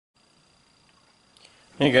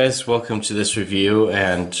Hey guys, welcome to this review,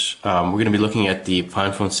 and we're going to be looking at the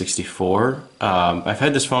PinePhone 64. I've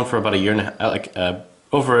had this phone for about a year and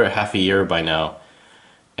over half a year by now,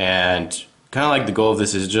 and kind of like the goal of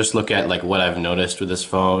this is just look at like what I've noticed with this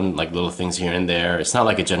phone, like little things here and there. It's not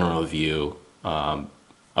like a general review of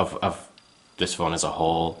this phone as a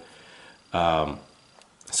whole.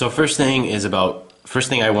 So first thing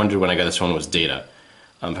I wondered when I got this phone was data.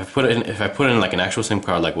 If I put in like an actual SIM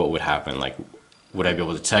card, like what would happen? Like, would I be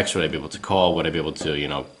able to text? Would I be able to call? Would I be able to,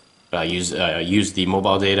 use the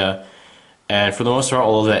mobile data? And for the most part,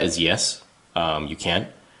 all of that is yes. You can.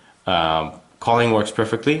 Calling works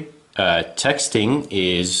perfectly. Texting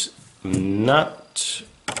is not.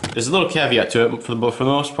 There's a little caveat to it. For the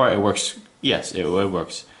most part, it works. Yes, it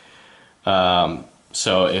works.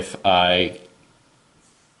 So if I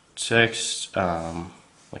text,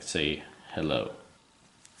 let's say hello.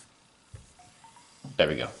 There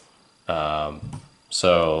we go.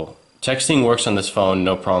 So texting works on this phone,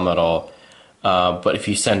 no problem at all. But if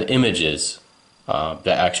you send images, that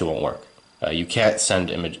actually won't work. You can't send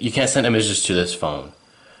images to this phone.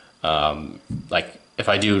 Like if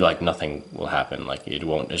I do, like nothing will happen. Like it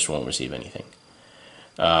just won't receive anything.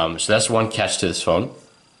 So that's one catch to this phone.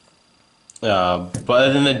 But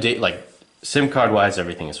other than the like SIM card wise,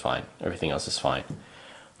 everything is fine. Everything else is fine.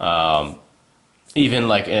 Even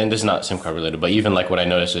like, and this is not SIM card related, but even like what I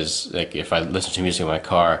notice is like if I listen to music in my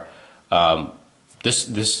car,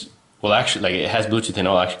 this will actually, like, it has Bluetooth and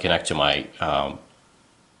it'll actually connect to my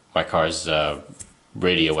my car's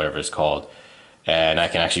radio, whatever it's called, and I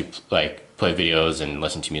can actually like play videos and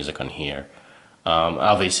listen to music on here.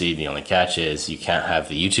 Obviously, the only catch is you can't have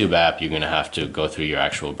the YouTube app. You're going to have to go through your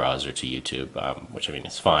actual browser to YouTube, which I mean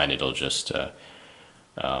is fine. It'll just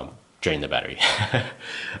drain the battery.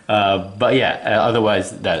 But yeah,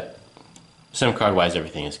 otherwise, that SIM card wise,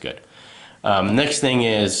 everything is good. Next thing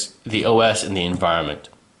is the OS and the environment.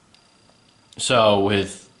 So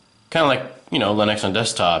with kind of like, Linux on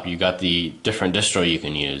desktop, you got the different distro you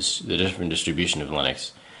can use, the different distribution of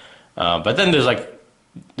Linux. But then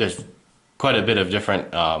there's quite a bit of different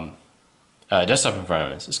desktop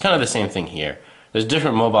environments. It's kind of the same thing here. There's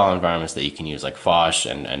different mobile environments that you can use, like Phosh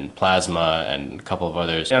and Plasma and a couple of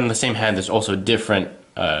others. And on the same hand, there's also different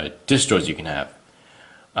distros you can have.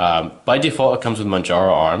 By default, it comes with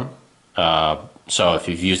Manjaro ARM. So if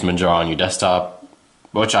you've used Manjaro on your desktop,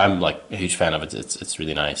 which I'm like a huge fan of, it's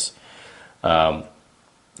really nice.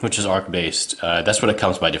 Which is Arc based. That's what it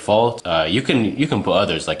comes by default. You can put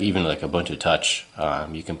others, like even like Ubuntu Touch.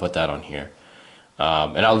 You can put that on here.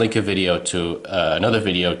 And I'll link a video to another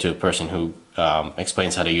video to a person who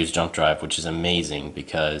explains how to use Jump Drive, which is amazing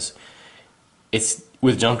because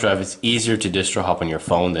with Jump Drive it's easier to distro hop on your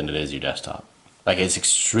phone than it is your desktop. Like, it's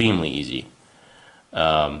extremely easy.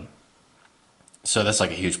 So that's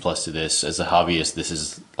like a huge plus to this. As a hobbyist, this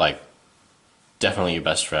is like definitely your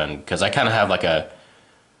best friend, because I kind of have like a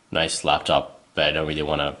nice laptop that I don't really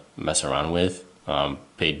want to mess around with.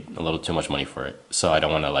 Paid a little too much money for it, so I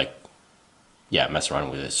don't want to mess around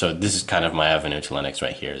with it. So this is kind of my avenue to Linux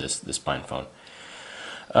right here, this PinePhone.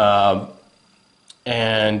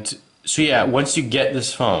 And so yeah, once you get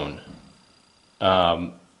this phone,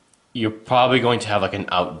 you're probably going to have like an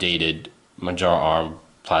outdated Manjaro ARM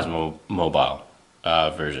Plasma Mobile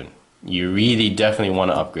version. You really definitely want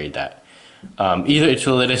to upgrade that. Either to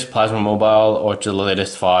the latest Plasma Mobile or to the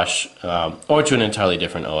latest Phosh, or to an entirely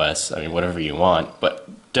different OS. I mean, whatever you want, but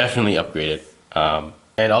definitely upgrade it.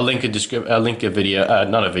 And I'll link a video,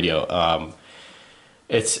 not a video.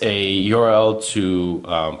 It's a URL to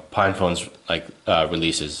PinePhone's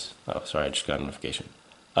releases. Oh, sorry, I just got a notification.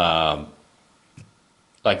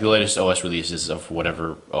 Like the latest OS releases of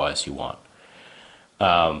whatever OS you want.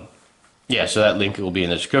 Yeah, so that link will be in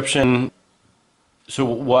the description. So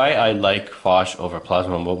why I like Phosh over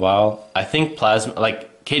Plasma Mobile? I think Plasma,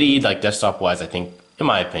 like KDE, like desktop wise, I think in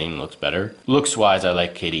my opinion looks better. Looks wise, I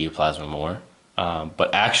like KDE Plasma more.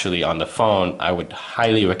 But actually on the phone, I would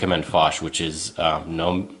highly recommend Phosh, which is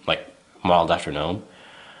GNOME, like modeled after GNOME.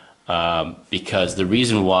 Because the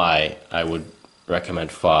reason why I would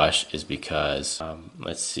recommend Phosh is because,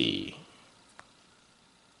 let's see,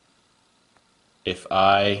 if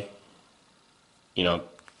I,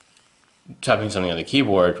 typing something on the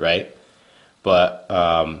keyboard, right? But,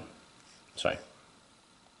 sorry.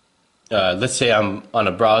 Let's say I'm on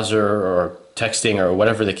a browser or texting or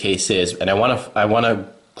whatever the case is, and I want to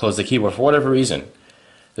close the keyboard for whatever reason.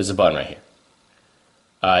 There's a button right here.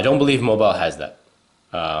 I don't believe mobile has that.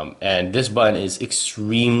 And this button is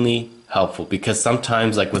extremely helpful because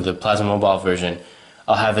sometimes, like with the Plasma Mobile version,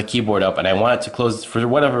 I'll have the keyboard up and I want it to close for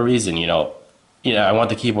whatever reason, I want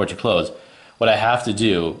the keyboard to close. what I have to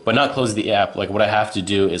do, but not close the app. Like what I have to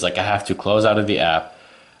do is like I have to close out of the app,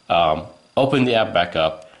 open the app back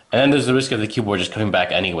up, and then there's the risk of the keyboard just coming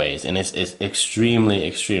back anyways, and it's extremely,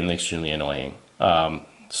 extremely, extremely annoying.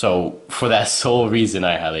 So for that sole reason,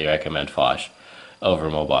 I highly recommend Phosh over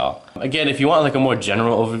mobile. Again, if you want like a more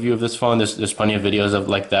general overview of this phone, there's plenty of videos of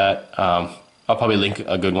like that. I'll probably link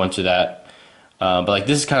a good one to that. But like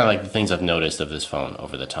this is kind of like the things I've noticed of this phone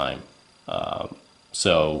over the time.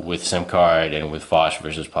 So with SIM card and with Phosh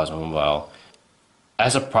versus Plasma Mobile,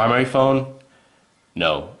 as a primary phone,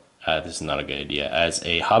 no, this is not a good idea. As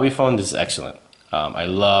a hobby phone, this is excellent. I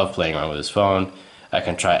love playing around with this phone. I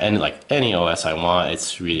can try any OS I want.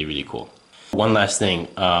 It's really, really cool. One last thing,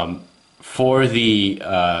 for the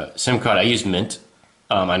SIM card, I use Mint.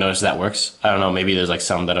 I noticed that works. I don't know, maybe there's like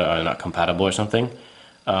some that are not compatible or something.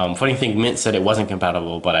 Funny thing, Mint said it wasn't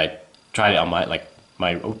compatible, but I tried it on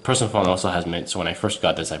my personal phone also has Mint. So when I first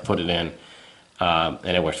got this, I put it in,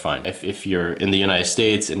 and it worked fine. If you're in the United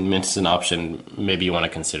States and Mint is an option, maybe you want to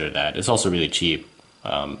consider that. It's also really cheap.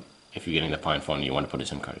 If you're getting the PinePhone, you want to put a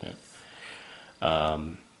SIM card in it. All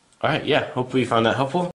right, yeah, hopefully you found that helpful.